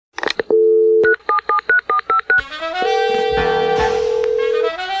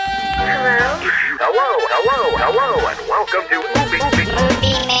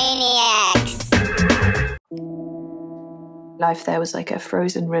life there was like a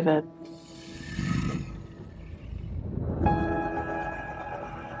frozen river.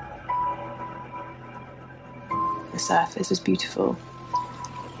 The surface was beautiful.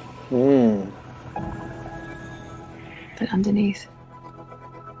 But underneath,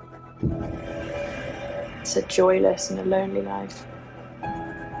 it's a joyless and a lonely life.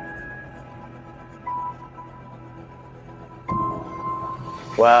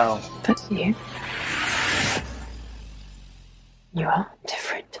 Wow. But you are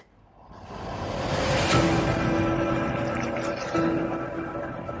different.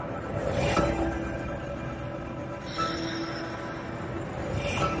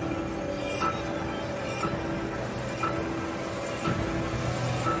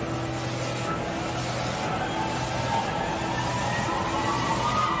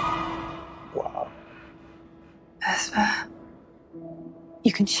 Wow. Vesper,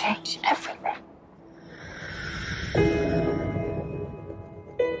 you can change everything.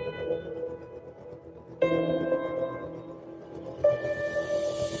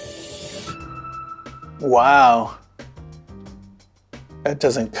 Wow. That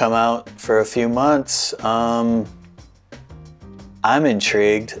doesn't come out for a few months. I'm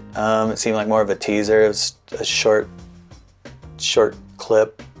intrigued. It seemed like more of a teaser. It was a short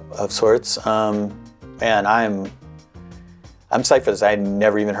clip of sorts. Man, I'm psyched for this. I had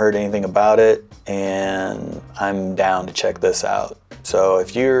never even heard anything about it, and I'm down to check this out. So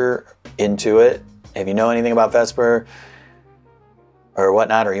if you're into it, if you know anything about Vesper or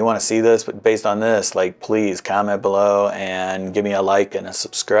whatnot, or you want to see this based on this, like, please comment below and give me a like and a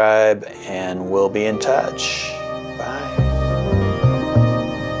subscribe, and we'll be in touch. Bye.